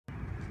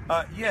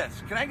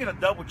Yes. Can I get a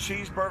double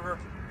cheeseburger?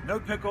 No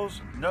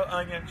pickles, no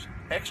onions,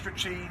 extra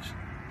cheese,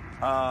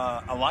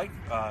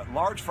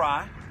 large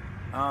fry,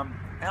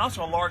 and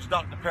also a large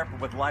Dr. Pepper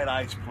with light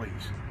ice,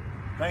 please.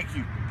 Thank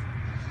you.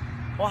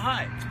 Well,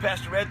 hi, it's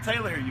Pastor Ed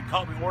Taylor here. You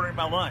caught me ordering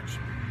my lunch.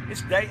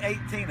 It's day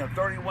 18 of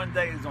 31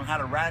 days on how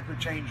to radically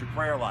change your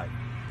prayer life.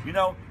 You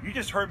know, you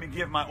just heard me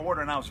give my order,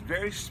 and I was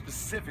very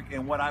specific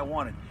in what I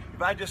wanted.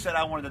 If I just said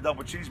I wanted a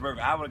double cheeseburger,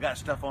 I would have got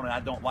stuff on it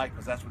I don't like,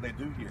 because that's what they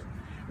do here.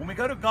 When we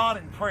go to God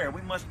in prayer,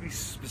 we must be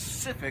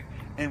specific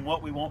in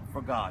what we want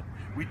for God.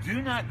 We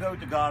do not go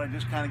to God and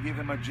just kind of give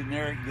him a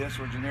generic this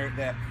or generic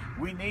that.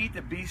 We need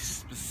to be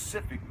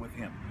specific with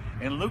him.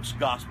 In Luke's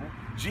gospel,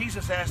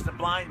 Jesus asked the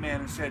blind man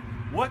and said,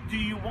 "What do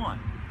you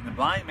want?" And the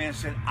blind man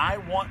said, "I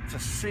want to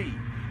see."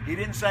 He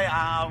didn't say,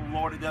 "Oh,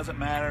 Lord, it doesn't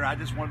matter. I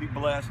just want to be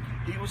blessed."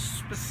 He was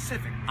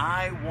specific.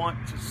 I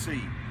want to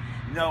see.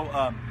 You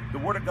know, the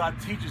Word of God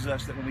teaches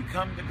us that when we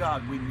come to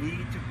God, we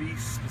need to be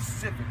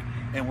specific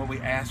in what we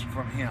ask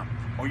from him,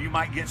 or you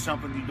might get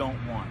something you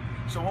don't want.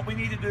 So what we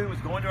need to do is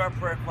go into our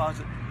prayer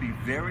closet, be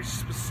very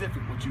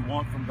specific what you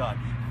want from God.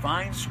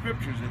 Find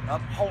scriptures that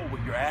uphold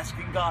what you're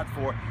asking God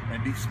for,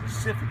 and be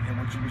specific in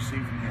what you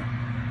receive from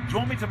him.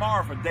 Join me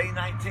tomorrow for day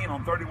 19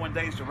 on 31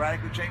 days to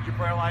radically change your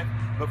prayer life.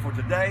 But for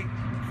today,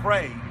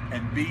 pray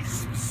and be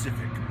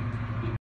specific.